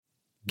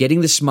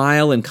Getting the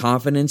smile and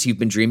confidence you've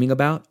been dreaming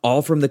about,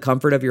 all from the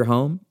comfort of your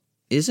home,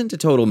 isn't a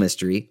total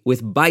mystery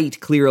with Byte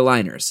clear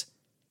aligners.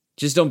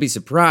 Just don't be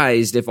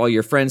surprised if all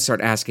your friends start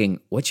asking,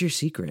 "What's your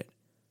secret?"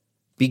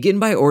 Begin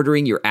by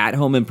ordering your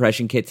at-home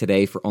impression kit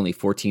today for only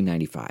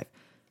 $14.95.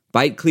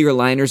 Byte clear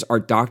aligners are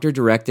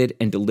doctor-directed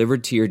and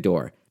delivered to your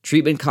door.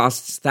 Treatment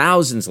costs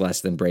thousands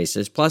less than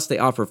braces, plus they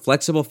offer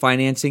flexible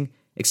financing,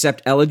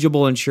 accept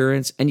eligible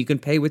insurance, and you can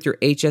pay with your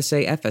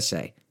HSA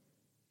FSA.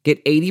 Get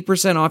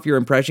 80% off your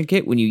impression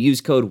kit when you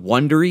use code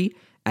WONDERY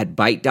at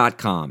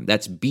Byte.com.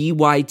 That's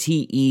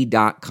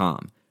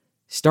BYTE.com.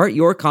 Start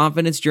your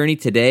confidence journey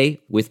today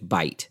with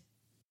Byte.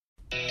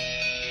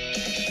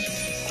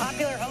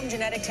 Popular home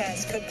genetic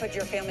tests could put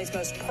your family's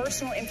most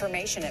personal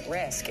information at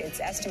risk.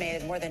 It's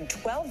estimated more than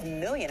 12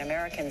 million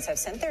Americans have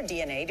sent their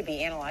DNA to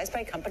be analyzed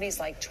by companies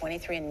like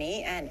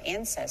 23andMe and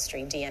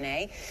Ancestry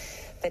DNA.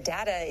 The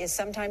data is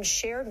sometimes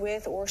shared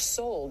with or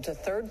sold to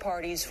third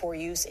parties for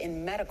use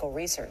in medical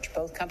research.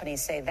 Both companies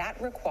say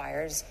that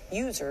requires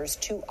users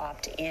to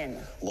opt in.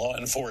 Law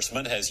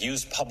enforcement has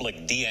used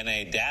public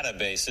DNA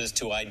databases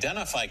to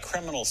identify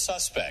criminal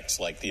suspects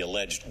like the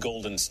alleged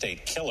Golden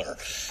State Killer.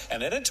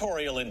 An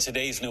editorial in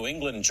today's New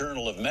England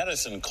Journal of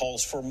Medicine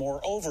calls for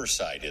more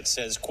oversight. It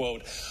says,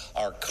 quote,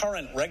 "Our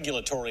current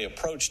regulatory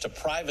approach to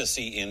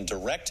privacy in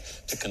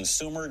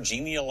direct-to-consumer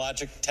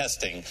genealogic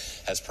testing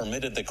has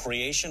permitted the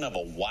creation of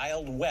a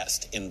Wild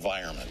West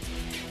environment."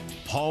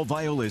 Paul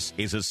Violas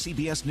is a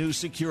CBS News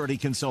security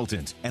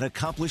consultant, an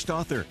accomplished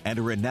author, and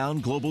a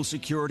renowned global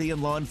security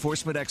and law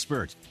enforcement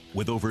expert.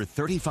 With over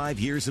 35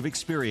 years of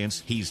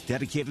experience, he's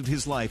dedicated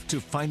his life to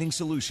finding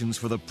solutions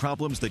for the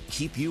problems that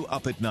keep you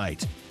up at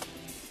night.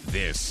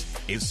 This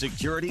is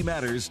Security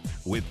Matters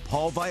with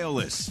Paul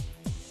Violas.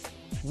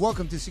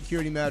 Welcome to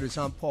Security Matters.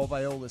 I'm Paul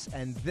Violas,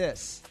 and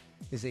this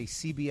is a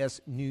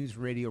CBS News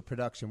radio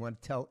production. I want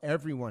to tell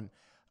everyone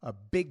a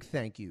big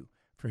thank you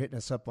for hitting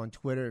us up on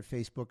Twitter,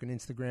 Facebook, and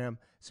Instagram.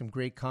 Some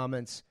great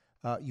comments.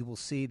 You will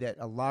see that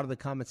a lot of the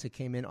comments that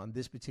came in on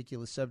this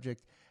particular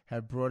subject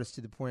have brought us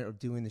to the point of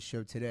doing the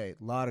show today.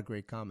 A lot of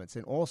great comments.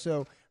 And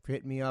also for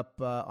hitting me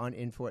up on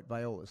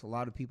info@Violas. A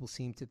lot of people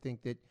seem to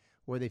think that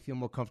where they feel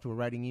more comfortable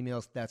writing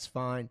emails, that's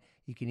fine.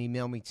 You can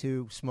email me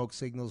too. Smoke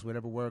signals,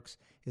 whatever works,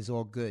 is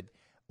all good.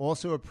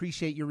 Also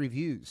appreciate your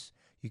reviews.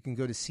 You can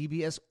go to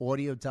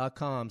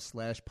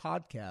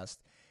cbsaudio.com/podcast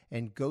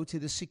and go to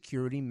the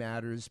Security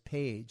Matters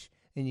page,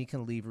 and you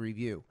can leave a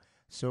review.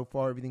 So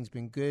far, everything's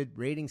been good.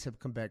 Ratings have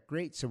come back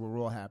great, so we're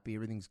all happy.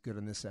 Everything's good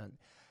on this end.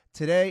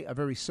 Today, a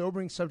very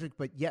sobering subject,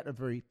 but yet a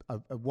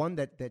one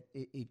that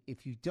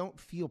if you don't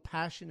feel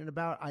passionate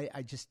about,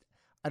 I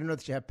don't know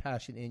that you have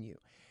passion in you.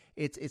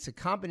 It's a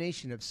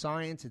combination of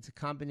science, it's a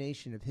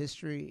combination of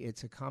history,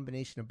 it's a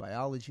combination of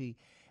biology,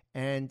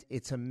 and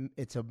it's a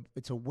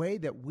way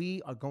that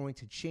we are going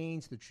to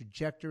change the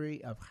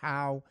trajectory of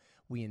how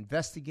we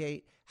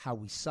investigate, how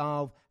we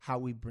solve, how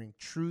we bring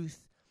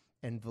truth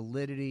and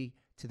validity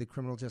to the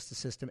criminal justice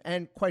system,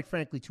 and quite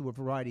frankly, to a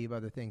variety of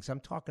other things. I'm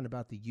talking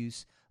about the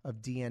use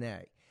of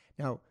DNA.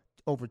 Now,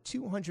 over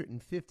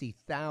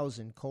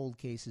 250,000 cold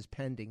cases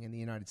pending in the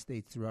United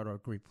States throughout our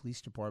great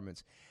police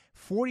departments.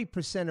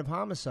 40% of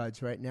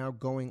homicides right now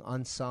going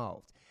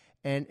unsolved.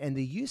 And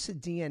the use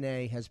of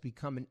DNA has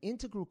become an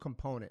integral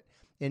component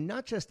in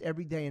not just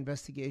everyday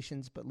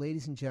investigations, but,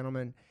 ladies and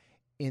gentlemen,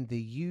 in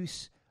the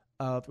use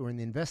of, or in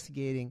the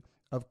investigating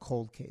of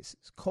cold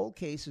cases. Cold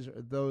cases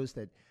are those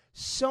that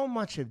so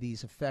much of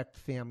these affect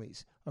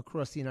families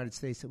across the United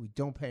States that we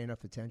don't pay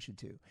enough attention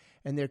to.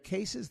 And they're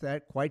cases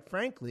that, quite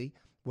frankly,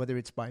 whether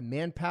it's by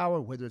manpower,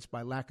 whether it's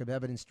by lack of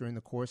evidence during the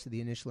course of the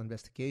initial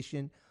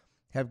investigation,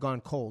 have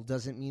gone cold.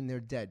 Doesn't mean they're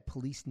dead.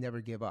 Police never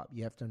give up.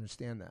 You have to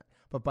understand that.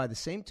 But by the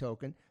same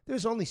token,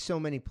 there's only so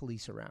many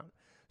police around.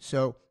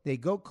 So they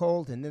go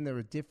cold, and then there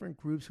are different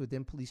groups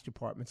within police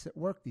departments that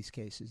work these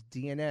cases.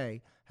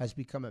 DNA has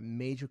become a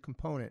major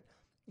component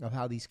of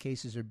how these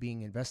cases are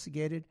being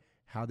investigated,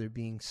 how they're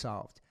being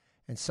solved.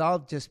 And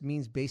solved just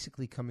means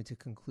basically coming to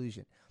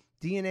conclusion.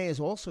 DNA is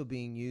also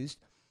being used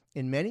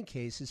in many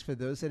cases for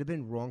those that have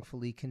been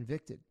wrongfully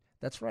convicted.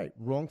 That's right,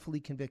 wrongfully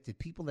convicted.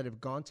 People that have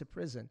gone to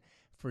prison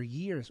for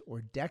years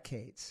or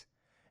decades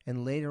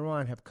and later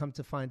on have come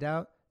to find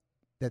out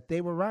that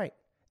they were right.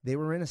 They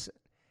were innocent.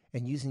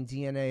 And using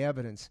DNA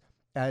evidence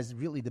as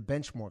really the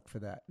benchmark for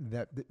that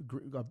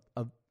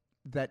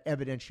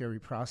evidentiary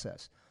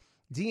process.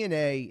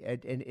 DNA,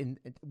 and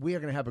we are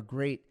going to have a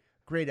great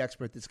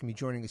expert that's going to be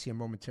joining us here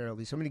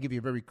momentarily. So I'm going to give you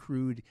a very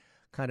crude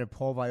kind of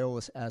Paul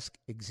Violas-esque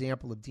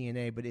example of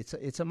DNA, but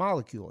it's a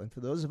molecule. And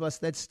for those of us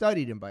that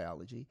studied in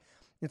biology,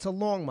 it's a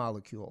long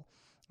molecule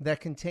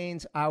that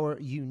contains our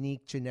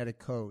unique genetic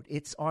code.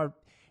 It's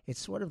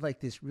sort of like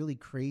this really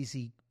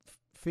crazy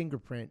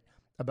fingerprint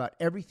about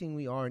everything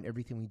we are and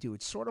everything we do.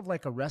 It's sort of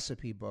like a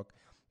recipe book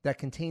that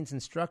contains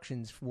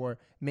instructions for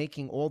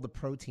making all the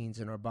proteins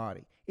in our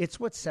body. It's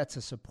what sets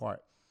us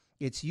apart.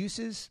 Its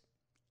uses,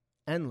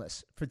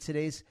 endless. For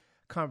today's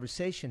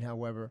conversation,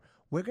 however,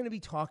 we're going to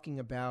be talking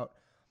about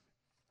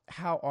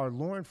how our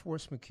law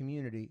enforcement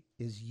community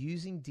is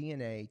using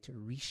DNA to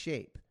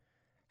reshape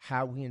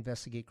how we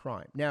investigate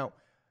crime. Now,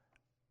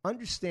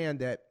 understand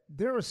that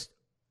there is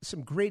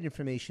some great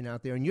information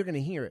out there, and you're going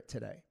to hear it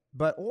today.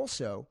 But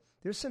also,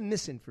 there's some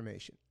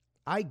misinformation.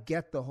 I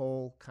get the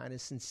whole kind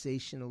of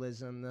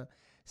sensationalism, the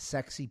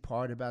sexy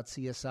part about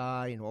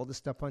CSI and all the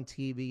stuff on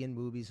TV and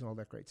movies and all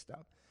that great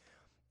stuff.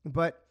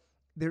 But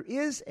there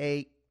is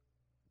a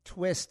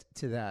twist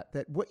to that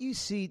what you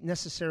see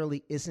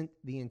necessarily isn't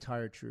the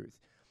entire truth.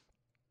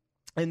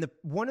 And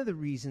one of the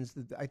reasons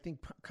that I think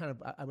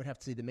I would have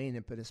to say the main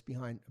impetus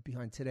behind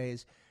today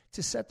is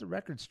to set the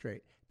record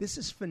straight. This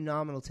is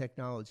phenomenal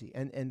technology.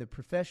 And the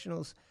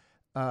professionals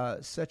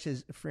such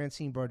as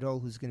Francine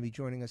Bardot, who's going to be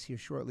joining us here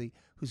shortly,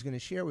 who's going to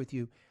share with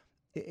you,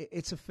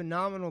 it's a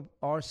phenomenal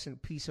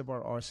piece of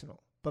our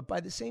arsenal. But by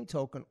the same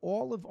token,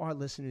 all of our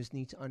listeners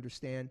need to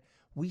understand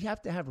we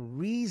have to have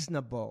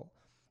reasonable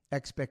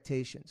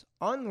expectations.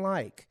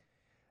 Unlike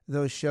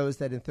those shows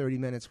that in 30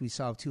 minutes we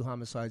solve 2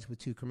 homicides with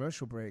 2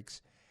 commercial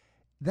breaks,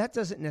 that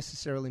doesn't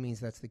necessarily mean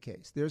that's the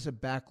case. There's a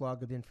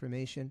backlog of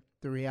information.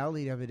 The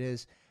reality of it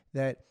is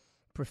that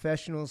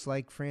professionals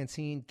like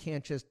Francine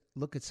can't just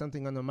look at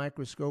something on the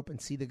microscope and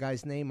see the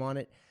guy's name on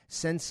it,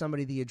 send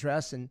somebody the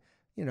address, and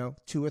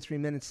 2 or 3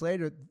 minutes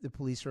later, the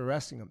police are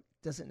arresting him.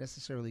 It doesn't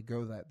necessarily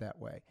go that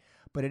way.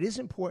 But it is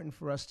important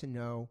for us to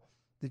know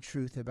the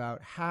truth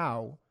about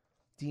how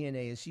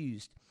DNA is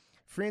used.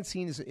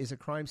 Francine is a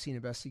crime scene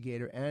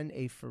investigator and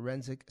a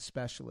forensic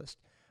specialist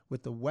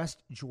with the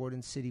West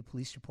Jordan City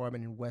Police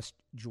Department in West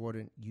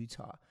Jordan,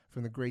 Utah,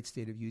 from the great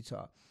state of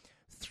Utah.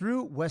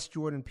 Through West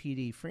Jordan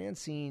PD,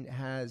 Francine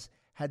has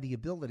had the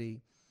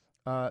ability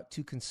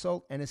to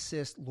consult and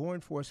assist law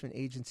enforcement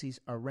agencies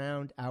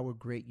around our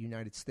great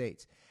United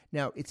States.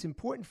 Now, it's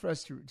important for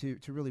us to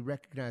really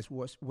recognize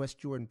West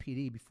Jordan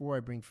PD before I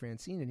bring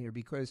Francine in here,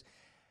 because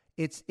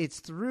it's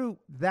through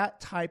that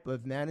type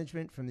of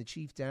management from the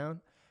chief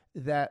down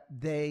that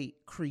they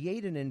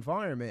create an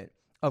environment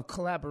of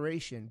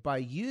collaboration by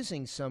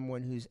using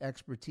someone whose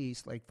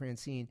expertise, like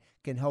Francine,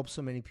 can help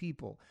so many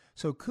people.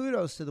 So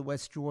kudos to the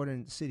West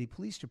Jordan City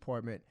Police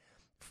Department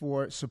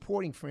for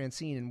supporting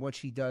Francine in what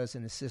she does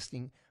and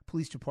assisting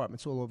police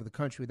departments all over the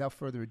country. Without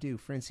further ado,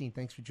 Francine,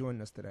 thanks for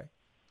joining us today.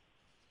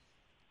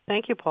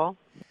 Thank you, Paul.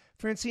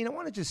 Francine, I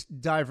want to just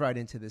dive right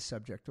into this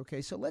subject,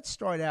 okay? So let's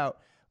start out.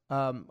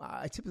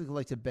 I typically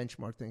like to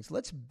benchmark things.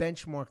 Let's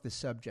benchmark the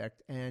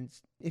subject. And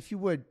if you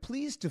would,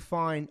 please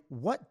define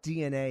what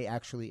DNA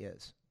actually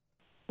is.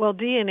 Well,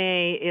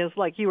 DNA is,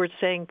 like you were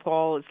saying,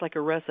 Paul, it's like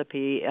a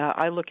recipe.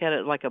 I look at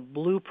it like a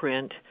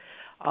blueprint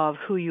of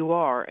who you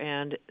are.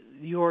 And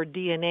your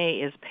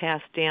DNA is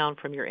passed down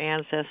from your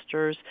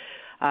ancestors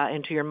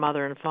into your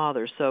mother and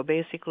father. So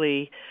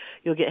basically,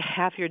 you'll get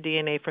half your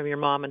DNA from your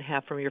mom and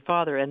half from your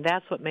father. And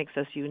that's what makes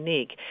us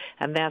unique.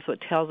 And that's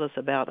what tells us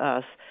about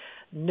us.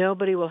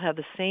 Nobody will have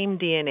the same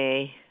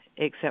DNA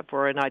except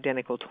for an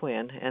identical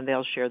twin, and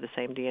they'll share the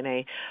same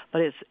DNA.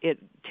 But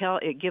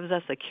it gives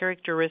us the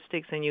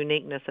characteristics and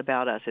uniqueness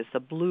about us. It's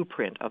the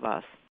blueprint of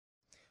us.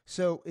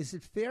 So is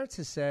it fair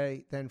to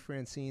say then,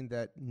 Francine,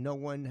 that no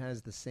one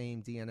has the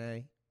same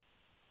DNA?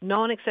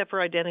 No one except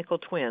for identical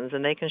twins,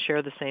 and they can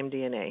share the same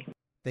DNA.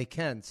 They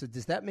can. So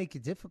does that make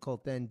it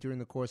difficult then during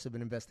the course of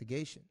an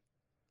investigation?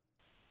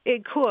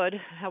 It could.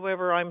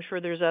 However, I'm sure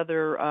there's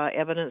other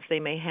evidence they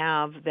may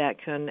have that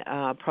can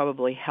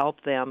probably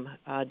help them,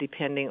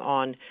 depending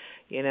on,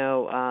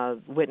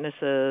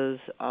 witnesses,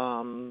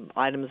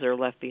 items that are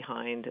left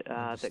behind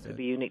that could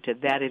be unique to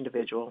that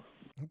individual.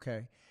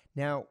 Okay.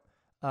 Now,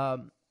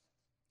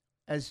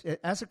 as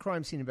a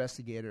crime scene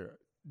investigator,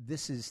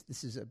 this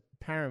is a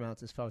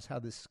paramount as far as how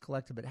this is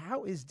collected. But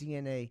how is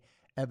DNA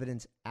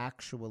evidence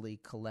actually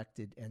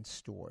collected and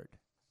stored?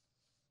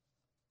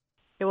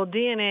 Yeah, well,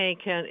 DNA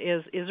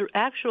is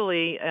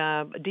actually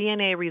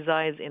DNA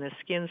resides in a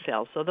skin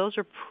cell, so those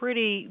are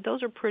pretty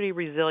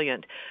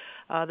resilient.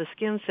 The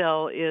skin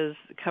cell is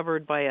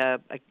covered by a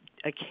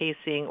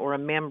casing or a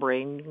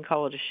membrane, you can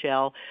call it a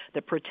shell,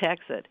 that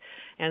protects it.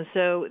 And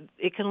so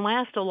it can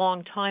last a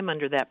long time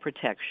under that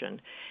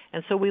protection.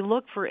 And so we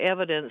look for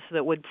evidence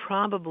that would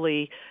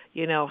probably,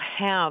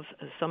 have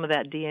some of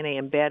that DNA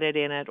embedded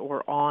in it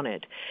or on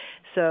it.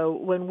 So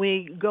when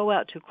we go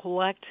out to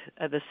collect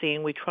the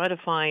scene, we try to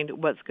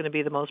find what's going to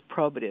be the most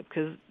probative,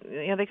 because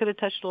they could have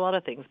touched a lot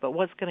of things, but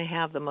what's going to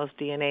have the most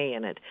DNA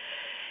in it.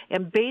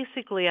 And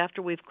basically,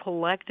 after we've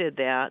collected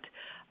that,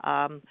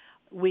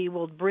 we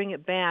will bring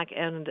it back,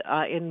 and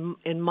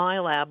in my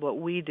lab, what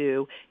we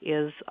do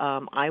is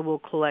I will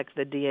collect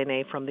the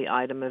DNA from the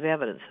item of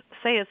evidence.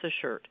 Say it's a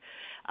shirt,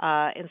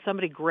 and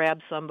somebody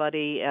grabbed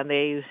somebody, and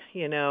they,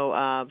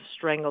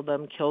 strangled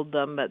them, killed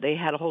them, but they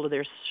had a hold of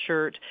their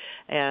shirt,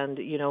 and,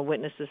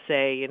 witnesses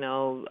say, he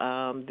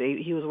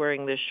was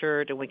wearing this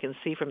shirt, and we can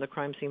see from the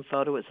crime scene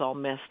photo it's all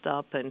messed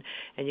up, and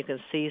you can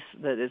see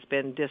that it's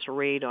been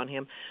disarrayed on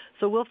him.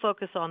 So we'll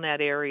focus on that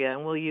area,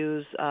 and we'll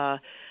use...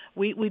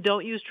 We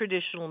don't use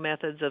traditional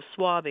methods of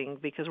swabbing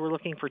because we're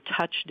looking for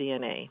touch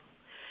DNA.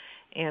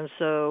 And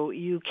so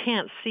you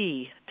can't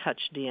see touch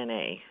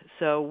DNA.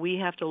 So we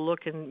have to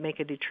look and make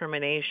a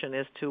determination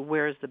as to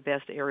where is the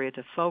best area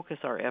to focus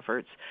our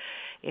efforts.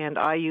 And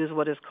I use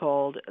what is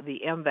called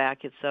the MVAC.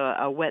 It's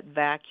a wet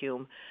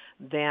vacuum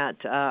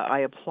that I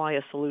apply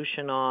a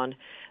solution on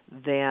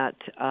that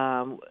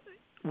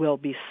will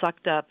be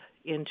sucked up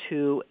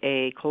into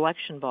a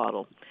collection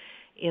bottle.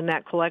 In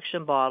that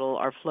collection bottle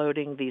are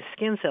floating these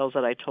skin cells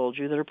that I told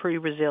you that are pretty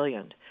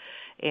resilient.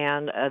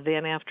 And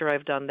then after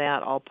I've done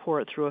that, I'll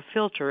pour it through a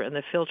filter, and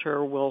the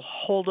filter will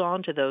hold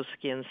on to those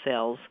skin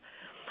cells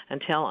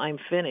until I'm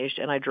finished,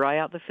 and I dry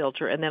out the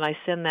filter, and then I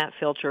send that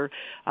filter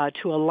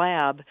to a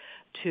lab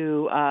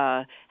to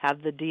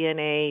have the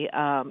DNA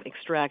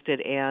extracted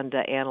and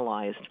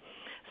analyzed.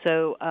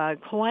 So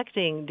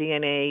collecting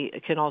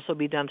DNA can also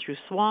be done through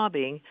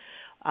swabbing.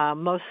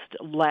 Most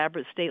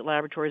state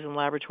laboratories and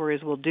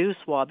laboratories will do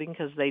swabbing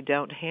because they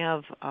don't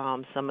have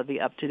some of the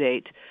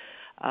up-to-date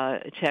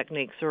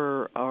techniques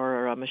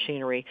or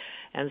machinery,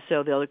 and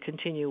so they'll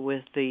continue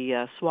with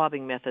the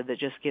swabbing method that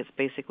just gets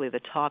basically the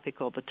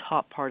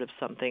top part of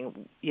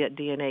something, yet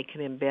DNA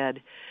can embed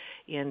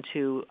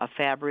into a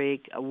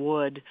fabric, a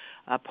wood,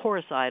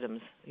 porous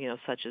items,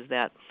 such as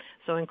that.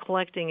 So in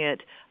collecting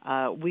it,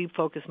 we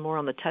focus more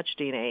on the touch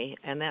DNA,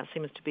 and that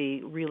seems to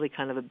be really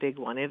kind of a big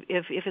one. If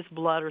it's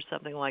blood or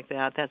something like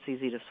that, that's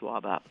easy to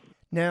swab up.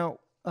 Now,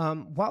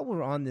 while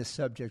we're on this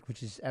subject,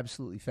 which is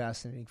absolutely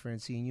fascinating,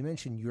 Francine, you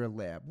mentioned your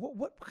lab.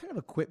 What kind of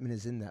equipment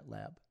is in that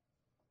lab?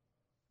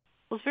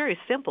 Well, it's very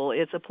simple.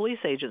 It's a police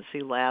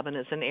agency lab, and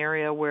it's an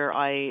area where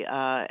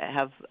I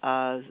have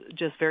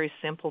just very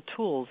simple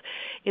tools.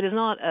 It is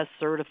not a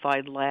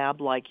certified lab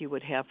like you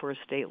would have for a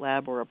state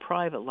lab or a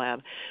private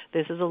lab.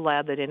 This is a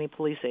lab that any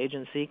police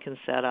agency can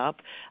set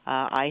up.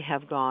 I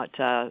have got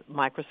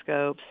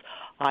microscopes.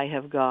 I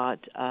have got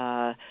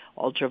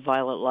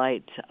ultraviolet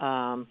light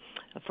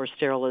for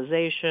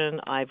sterilization.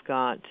 I've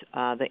got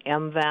the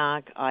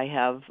MVAC.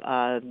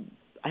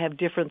 I have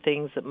different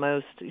things that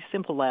most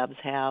simple labs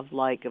have,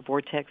 like a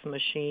vortex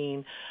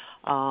machine.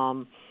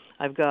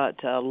 I've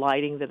got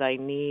lighting that I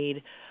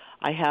need.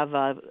 I have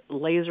a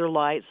laser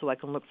light so I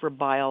can look for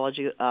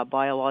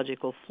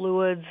biological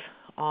fluids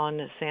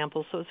on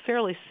samples. So it's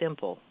fairly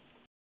simple.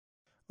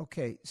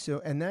 Okay,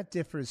 and that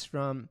differs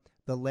from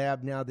the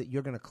lab now that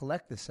you're going to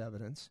collect this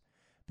evidence,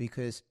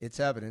 because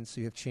it's evidence,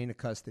 so you have chain of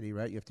custody,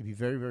 right? You have to be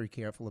very, very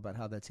careful about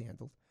how that's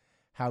handled,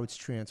 how it's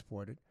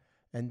transported.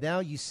 And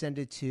now you send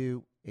it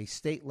to a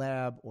state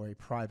lab or a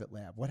private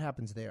lab. What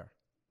happens there?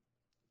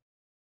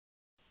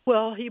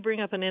 Well, you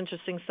bring up an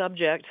interesting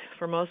subject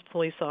for most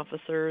police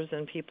officers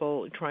and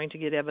people trying to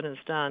get evidence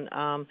done.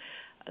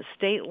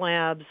 State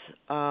labs,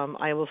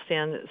 I will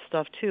send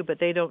stuff to, but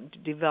they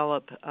don't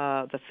develop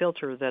the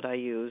filter that I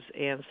use,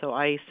 and so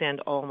I send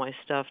all my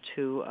stuff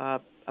to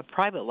a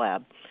private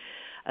lab.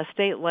 A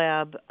state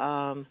lab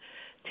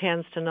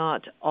tends to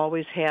not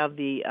always have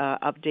the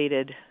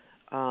updated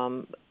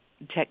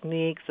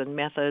techniques and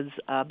methods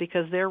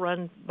because they're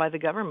run by the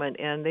government,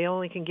 and they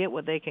only can get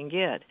what they can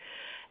get.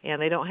 And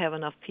they don't have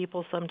enough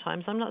people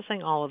sometimes. I'm not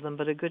saying all of them,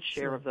 but a good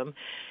share of them.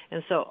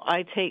 And so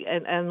I take,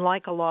 and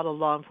like a lot of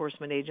law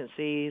enforcement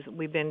agencies,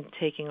 we've been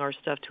taking our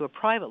stuff to a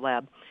private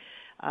lab,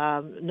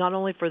 not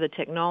only for the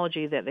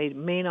technology that they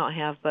may not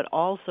have, but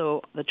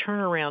also the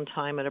turnaround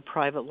time at a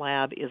private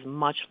lab is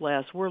much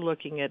less. We're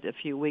looking at a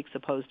few weeks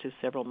opposed to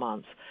several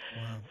months.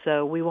 Wow.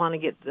 So we want to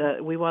get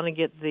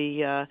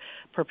the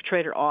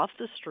perpetrator off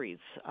the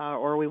streets,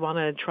 or we want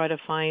to try to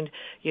find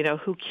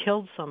who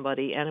killed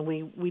somebody, and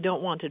we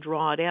don't want to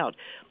draw it out.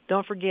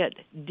 Don't forget,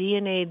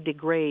 DNA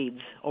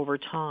degrades over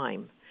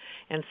time,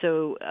 and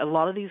so a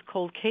lot of these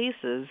cold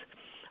cases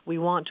we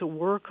want to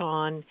work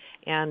on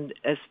and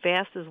as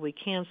fast as we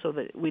can so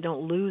that we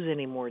don't lose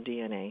any more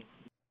DNA.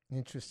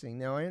 Interesting.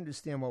 Now, I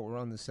understand while we're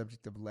on the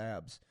subject of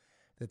labs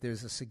that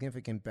there's a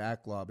significant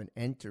backlog in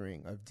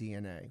entering of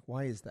DNA.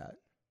 Why is that?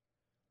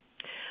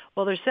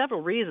 Well, there's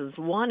several reasons.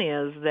 One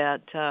is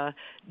that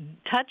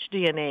touch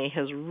DNA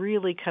has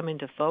really come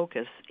into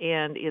focus,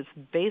 and it's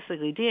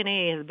basically,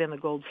 DNA has been the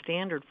gold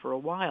standard for a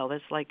while.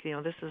 That's like,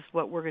 this is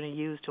what we're going to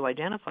use to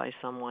identify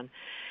someone.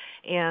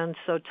 And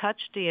so touch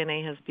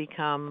DNA has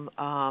become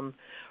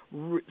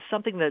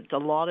something that a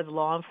lot of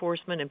law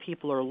enforcement and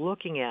people are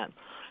looking at.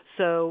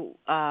 So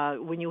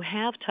when you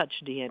have touch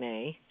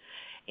DNA,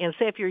 and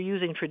say if you're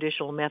using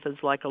traditional methods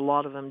like a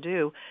lot of them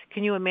do,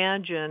 can you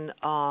imagine,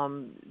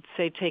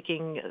 say,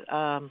 taking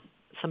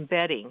some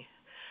bedding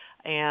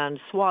and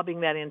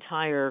swabbing that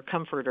entire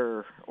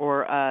comforter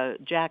or a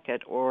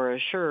jacket or a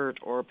shirt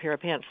or a pair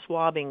of pants,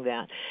 swabbing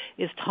that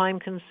is time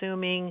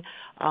consuming,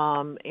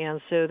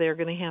 and so they're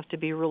going to have to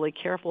be really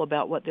careful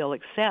about what they'll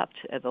accept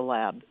at the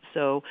lab.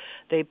 So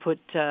they put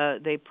kind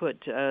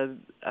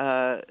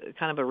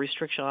of a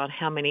restriction on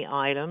how many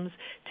items.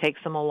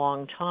 Takes them a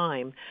long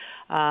time.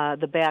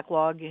 The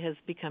backlog has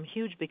become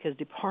huge because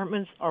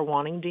departments are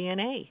wanting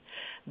DNA.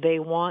 They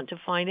want to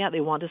find out.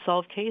 They want to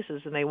solve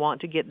cases, and they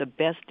want to get the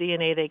best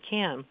DNA they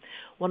can.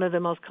 One of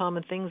the most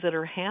common things that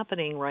are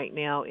happening right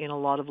now in a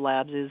lot of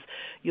labs is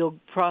you'll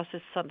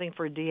process something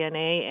for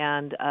DNA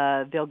and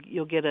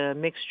you'll get a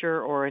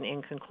mixture or an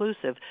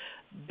inconclusive.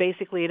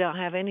 Basically, you don't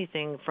have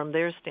anything from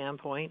their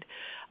standpoint.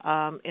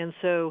 And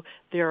so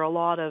there are a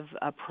lot of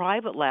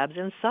private labs,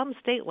 and some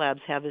state labs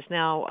have this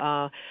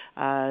now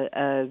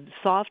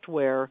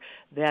software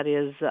that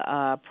is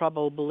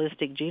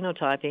probabilistic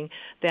genotyping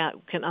that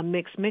can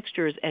mix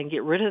mixtures and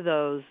get rid of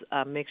those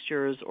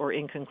mixtures or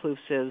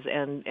inconclusives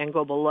and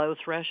go below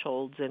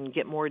thresholds and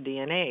get more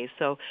DNA.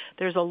 So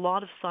there's a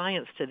lot of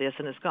science to this,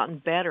 and it's gotten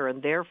better,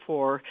 and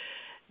therefore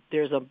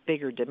there's a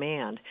bigger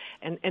demand.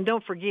 And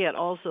don't forget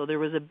also there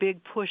was a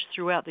big push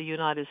throughout the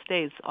United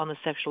States on the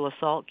sexual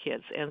assault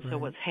kits. And so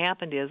what's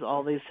happened is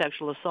all these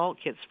sexual assault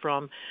kits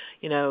from,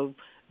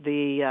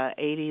 the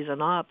 80s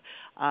and up,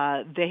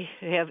 they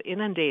have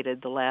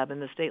inundated the lab,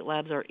 and the state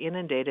labs are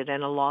inundated,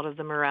 and a lot of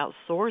them are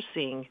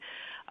outsourcing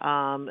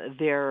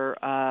their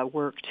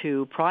work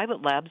to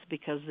private labs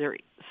because they're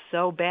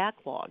so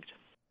backlogged.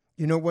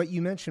 You know what?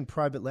 You mentioned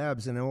private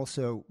labs, and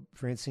also,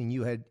 Francine,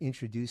 you had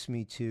introduced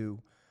me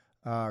to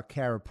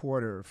Kara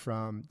Porter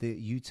from the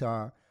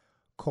Utah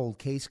Cold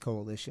Case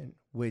Coalition,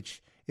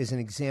 which is an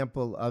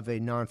example of a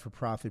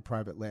non-for-profit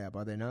private lab,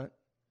 are they not?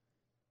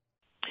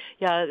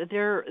 Yeah,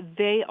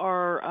 they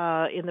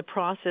are in the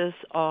process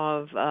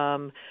of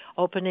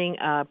opening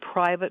a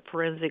private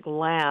forensic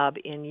lab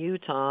in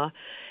Utah,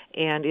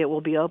 and it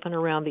will be open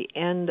around the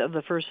end of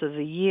the first of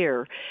the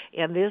year.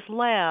 And this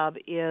lab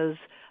is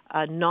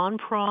a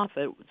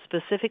nonprofit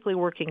specifically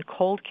working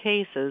cold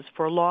cases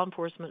for law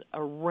enforcement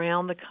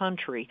around the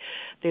country.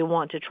 They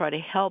want to try to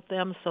help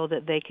them so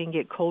that they can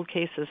get cold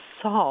cases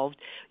solved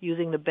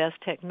using the best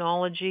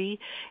technology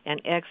and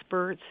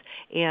experts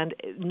and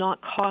not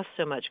cost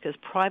so much, because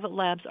private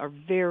labs are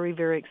very,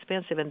 very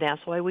expensive, and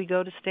that's why we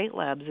go to state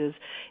labs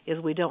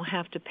is we don't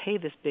have to pay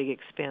this big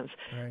expense.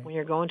 Right. When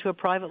you're going to a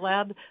private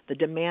lab, the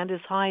demand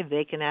is high.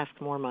 They can ask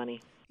more money.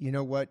 You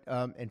know what,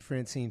 and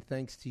Francine,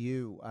 thanks to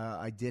you,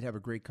 I did have a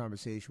great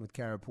conversation with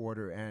Kara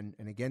Porter, and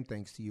again,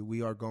 thanks to you,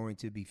 we are going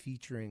to be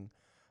featuring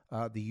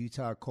the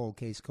Utah Cold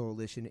Case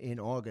Coalition in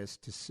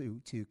August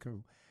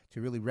to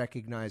really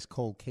recognize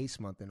Cold Case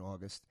Month in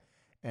August,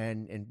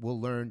 and we'll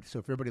learn. So,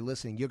 if everybody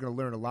listening, you're going to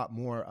learn a lot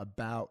more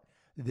about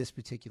this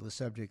particular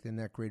subject and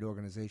that great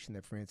organization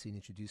that Francine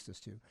introduced us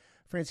to.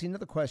 Francine,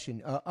 another question: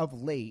 of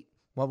late,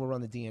 while we're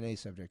on the DNA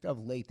subject, of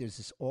late,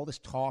 there's all this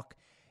talk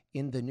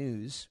in the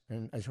news,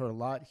 and I've heard a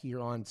lot here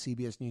on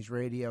CBS News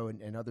Radio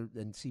and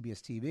CBS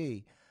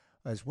TV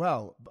as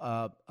well,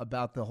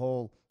 about the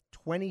whole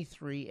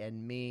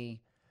 23andMe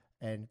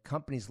and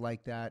companies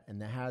like that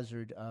and the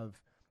hazard of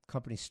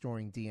companies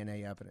storing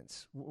DNA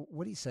evidence.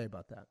 What do you say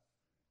about that?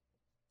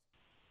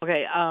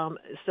 Okay,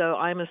 so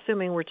I'm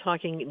assuming we're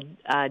talking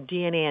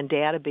DNA and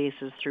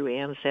databases through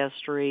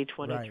Ancestry,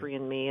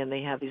 23andMe, and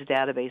they have these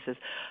databases.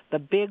 The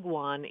big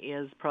one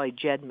is probably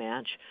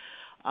GEDmatch.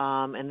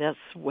 And that's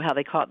how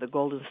they caught the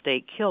Golden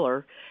State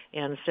Killer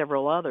and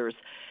several others.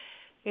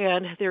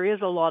 And there is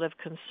a lot of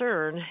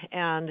concern,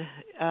 and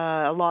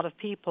a lot of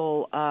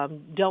people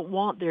don't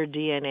want their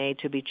DNA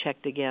to be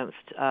checked against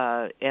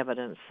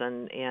evidence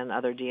and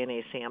other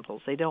DNA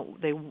samples. They don't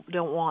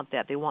want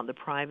that. They want the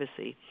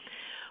privacy.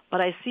 But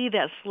I see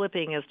that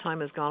slipping as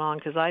time has gone on,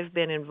 because I've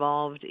been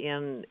involved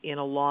in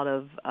a lot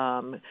of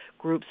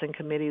groups and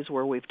committees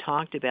where we've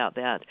talked about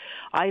that.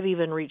 I've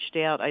even reached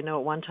out. I know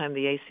at one time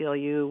the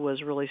ACLU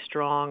was really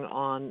strong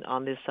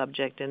on this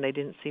subject, and they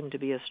didn't seem to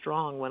be as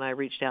strong when I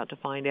reached out to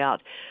find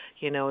out,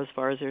 as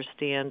far as their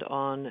stand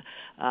on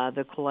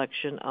the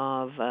collection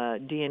of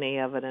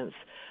DNA evidence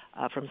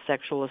from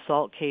sexual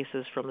assault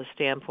cases from the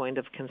standpoint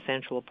of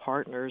consensual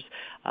partners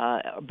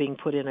being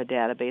put in a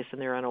database, and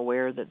they're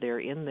unaware that they're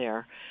in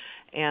there.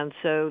 And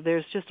so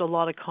there's just a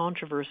lot of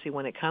controversy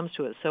when it comes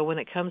to it. So when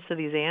it comes to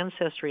these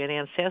ancestry and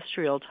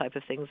ancestral type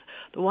of things,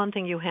 the one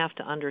thing you have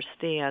to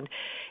understand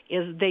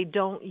is they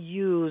don't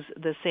use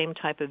the same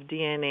type of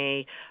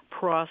DNA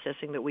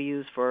processing that we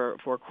use for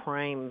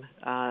crime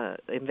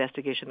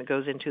investigation that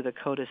goes into the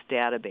CODIS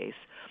database.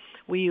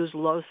 We use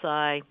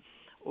loci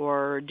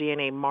or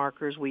DNA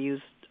markers. We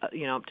use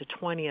up to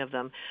 20 of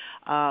them.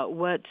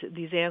 What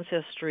these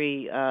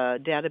ancestry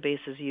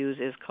databases use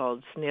is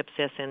called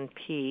SNPs,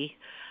 SNP,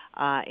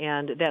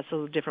 and that's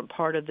a different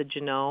part of the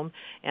genome,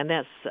 and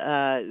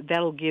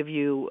that'll give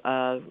you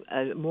a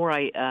more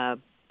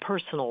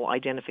personal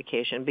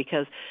identification,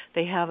 because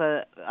they have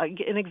an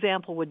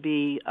example would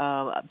be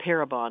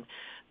Parabon.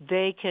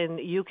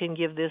 You can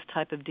give this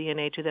type of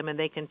DNA to them, and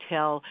they can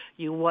tell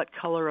you what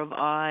color of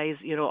eyes,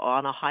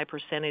 on a high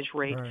percentage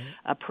rate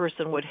a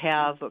person would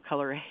have, what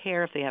color of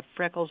hair, if they have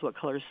freckles, what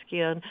color of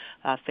skin,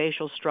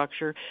 facial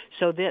structure.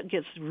 So that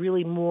gets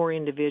really more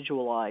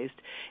individualized.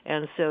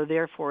 And so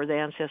therefore the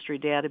ancestry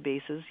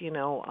databases,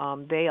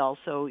 they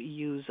also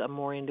use a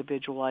more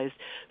individualized.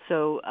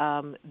 So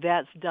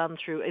that's done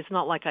through, it's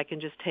not like I can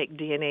just take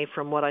DNA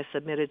from what I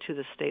submitted to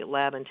the state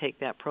lab and take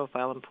that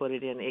profile and put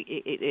it in.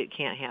 It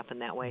can't happen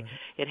that way. way.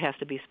 It has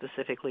to be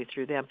specifically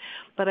through them.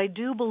 But I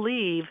do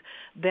believe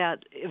that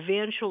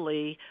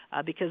eventually,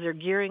 because they're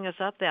gearing us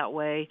up that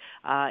way,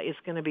 it's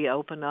going to be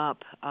open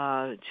up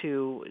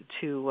to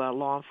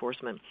law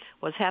enforcement.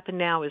 What's happened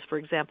now is, for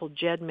example,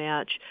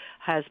 GEDmatch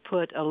has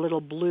put a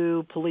little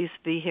blue police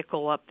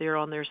vehicle up there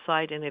on their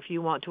site, and if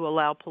you want to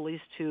allow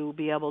police to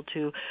be able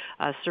to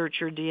search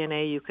your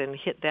DNA, you can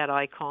hit that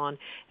icon,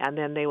 and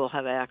then they will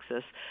have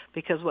access.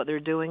 Because what they're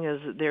doing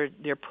is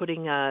they're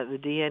putting the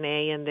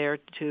DNA in there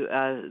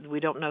to, we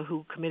don't know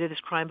who committed this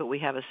crime, but we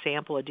have a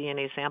sample, a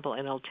DNA sample,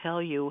 and it'll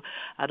tell you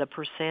the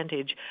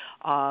percentage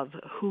of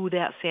who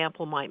that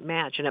sample might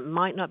match. And it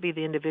might not be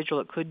the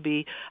individual, it could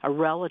be a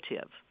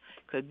relative.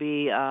 Could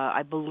be,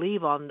 I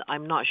believe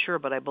I'm not sure,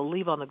 but I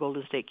believe on the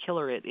Golden State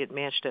Killer it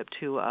matched up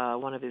to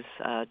one of his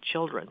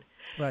children.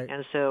 Right.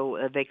 And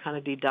so they kind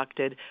of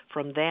deducted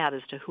from that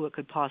as to who it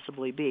could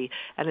possibly be.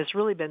 And it's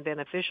really been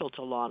beneficial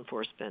to law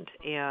enforcement.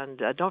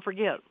 And don't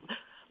forget,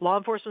 law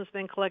enforcement's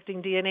been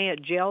collecting DNA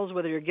at jails,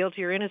 whether you're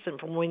guilty or innocent,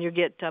 from when you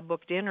get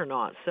booked in or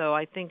not. So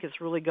I think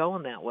it's really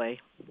going that way.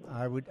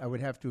 I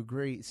would have to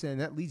agree. So,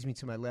 and that leads me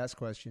to my last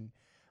question.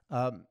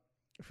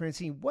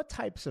 Francine, what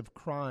types of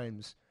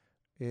crimes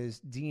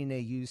is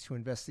DNA used to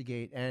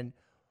investigate, and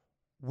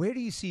where do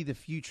you see the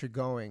future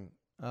going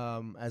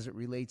as it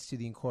relates to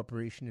the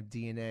incorporation of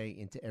DNA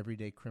into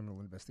everyday criminal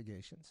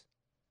investigations?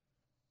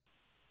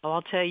 Well,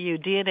 I'll tell you,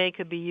 DNA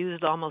could be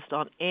used almost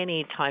on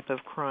any type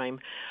of crime.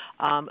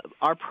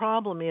 Our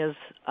problem is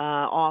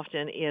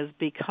often is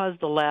because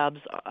the labs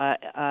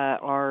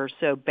are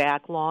so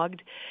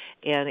backlogged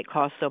and it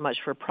costs so much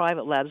for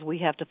private labs, we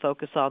have to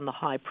focus on the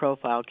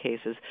high-profile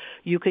cases.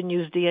 You can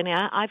use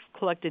DNA. I've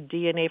collected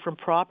DNA from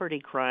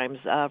property crimes,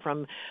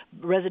 from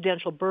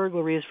residential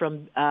burglaries,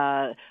 from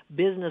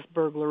business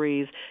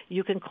burglaries.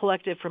 You can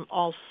collect it from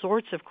all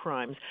sorts of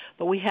crimes,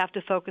 but we have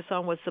to focus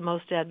on what's the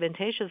most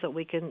advantageous that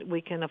we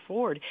can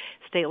afford.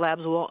 State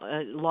labs a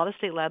lot of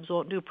state labs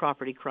won't do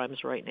property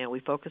crimes right now.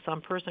 We focus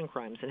on person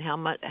crimes and how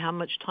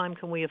much time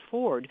can we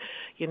afford,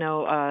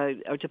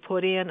 to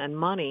put in and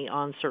money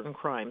on certain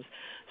crimes.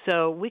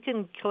 So we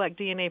can collect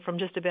DNA from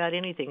just about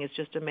anything. It's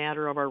just a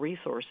matter of our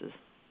resources.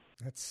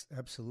 That's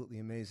absolutely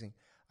amazing.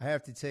 I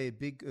have to tell you,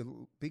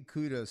 big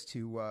kudos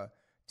to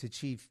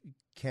Chief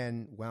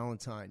Ken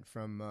Walentine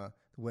from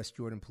the West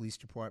Jordan Police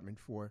Department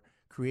for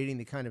creating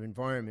the kind of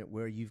environment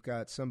where you've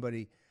got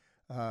somebody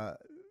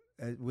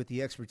with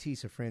the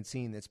expertise of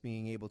Francine that's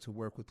being able to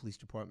work with police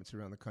departments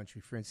around the country.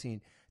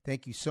 Francine,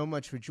 thank you so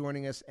much for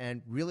joining us,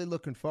 and really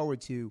looking forward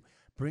to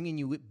bringing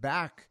you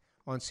back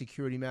on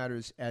Security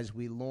Matters as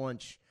we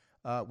launch,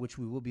 which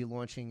we will be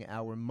launching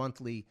our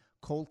monthly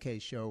cold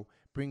case show,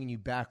 bringing you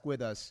back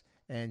with us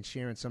and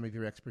sharing some of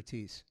your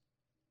expertise.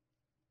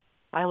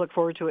 I look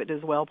forward to it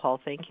as well,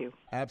 Paul. Thank you.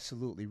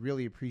 Absolutely.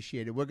 Really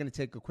appreciate it. We're going to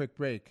take a quick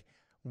break.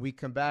 When we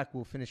come back,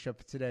 we'll finish up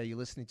for today. You're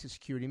listening to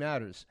Security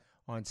Matters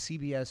on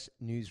CBS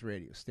News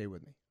Radio. Stay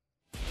with me.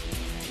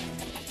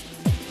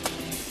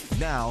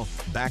 Now,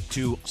 back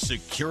to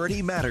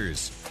Security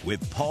Matters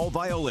with Paul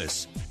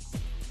Violas.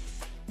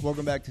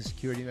 Welcome back to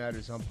Security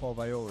Matters. I'm Paul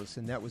Violas,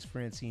 and that was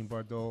Francine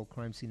Bardot,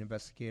 crime scene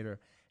investigator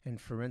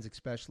and forensic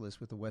specialist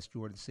with the West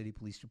Jordan City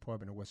Police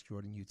Department of West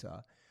Jordan,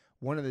 Utah.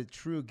 One of the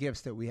true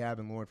gifts that we have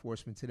in law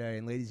enforcement today,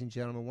 and ladies and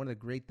gentlemen, one of the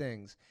great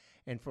things,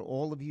 and for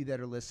all of you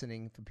that are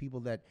listening, for people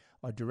that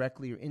are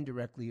directly or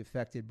indirectly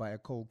affected by a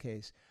cold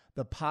case,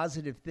 the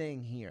positive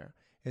thing here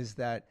is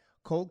that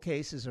cold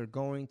cases are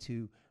going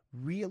to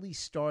really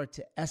start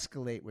to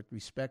escalate with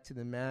respect to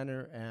the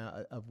manner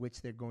of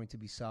which they're going to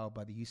be solved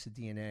by the use of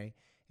DNA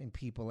and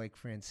people like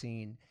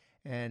Francine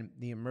and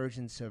the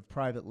emergence of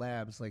private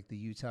labs like the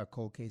Utah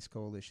Cold Case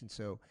Coalition.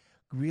 So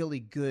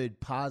really good,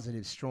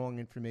 positive, strong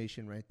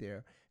information right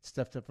there.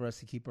 Stuff for us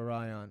to keep our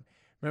eye on.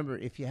 Remember,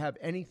 if you have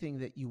anything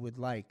that you would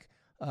like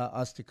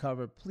us to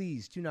cover,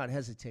 please do not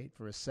hesitate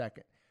for a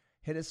second.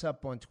 Hit us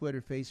up on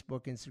Twitter,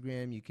 Facebook,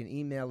 Instagram. You can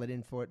email at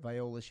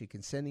info@Violas. You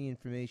can send the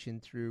information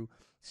through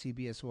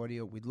CBS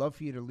Audio. We'd love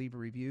for you to leave a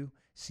review,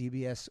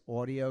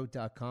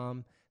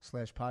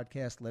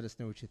 cbsaudio.com/podcast. Let us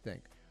know what you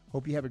think.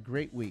 Hope you have a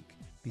great week.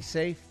 Be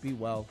safe, be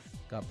well.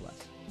 God bless.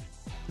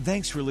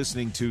 Thanks for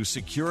listening to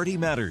Security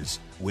Matters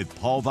with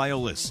Paul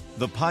Violas.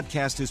 The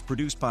podcast is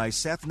produced by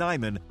Seth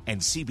Nyman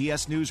and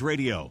CBS News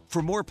Radio.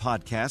 For more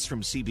podcasts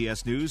from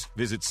CBS News,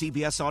 visit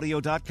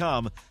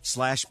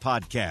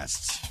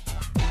cbsaudio.com/podcasts.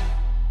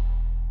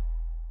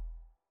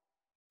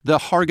 The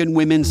Hargan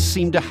women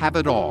seem to have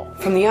it all.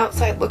 From the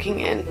outside looking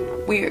in,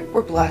 we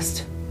were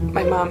blessed.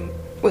 My mom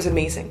was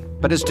amazing.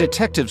 But as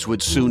detectives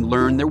would soon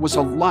learn, there was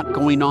a lot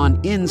going on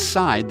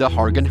inside the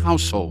Hargan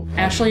household.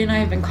 Ashley and I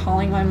have been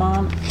calling my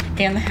mom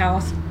and the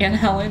house and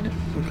Helen.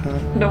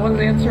 Okay. No one's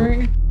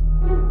answering.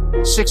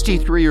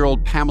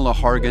 63-year-old Pamela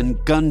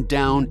Hargan gunned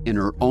down in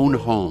her own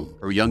home.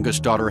 Her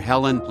youngest daughter,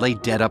 Helen, lay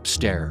dead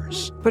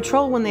upstairs.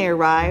 Patrol, when they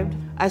arrived,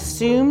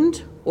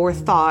 assumed or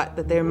thought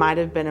that there might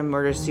have been a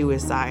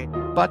murder-suicide.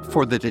 But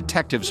for the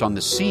detectives on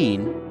the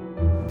scene,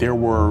 there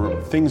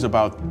were things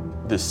about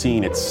the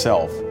scene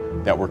itself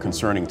that were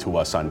concerning to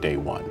us on day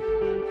one.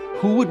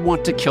 who would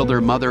want to kill their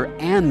mother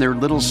and their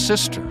little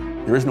sister?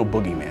 There is no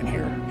boogeyman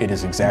here. It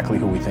is exactly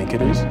who we think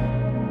it is.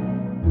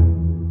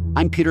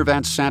 I'm Peter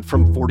Van Sant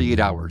from 48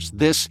 Hours.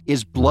 This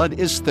is Blood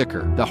is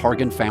Thicker, The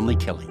Hargan Family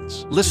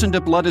Killings. Listen to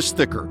Blood is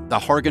Thicker, The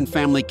Hargan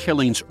Family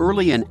Killings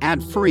early and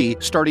ad-free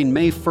starting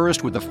May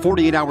 1st with a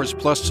 48 Hours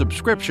Plus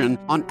subscription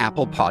on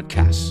Apple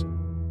Podcasts.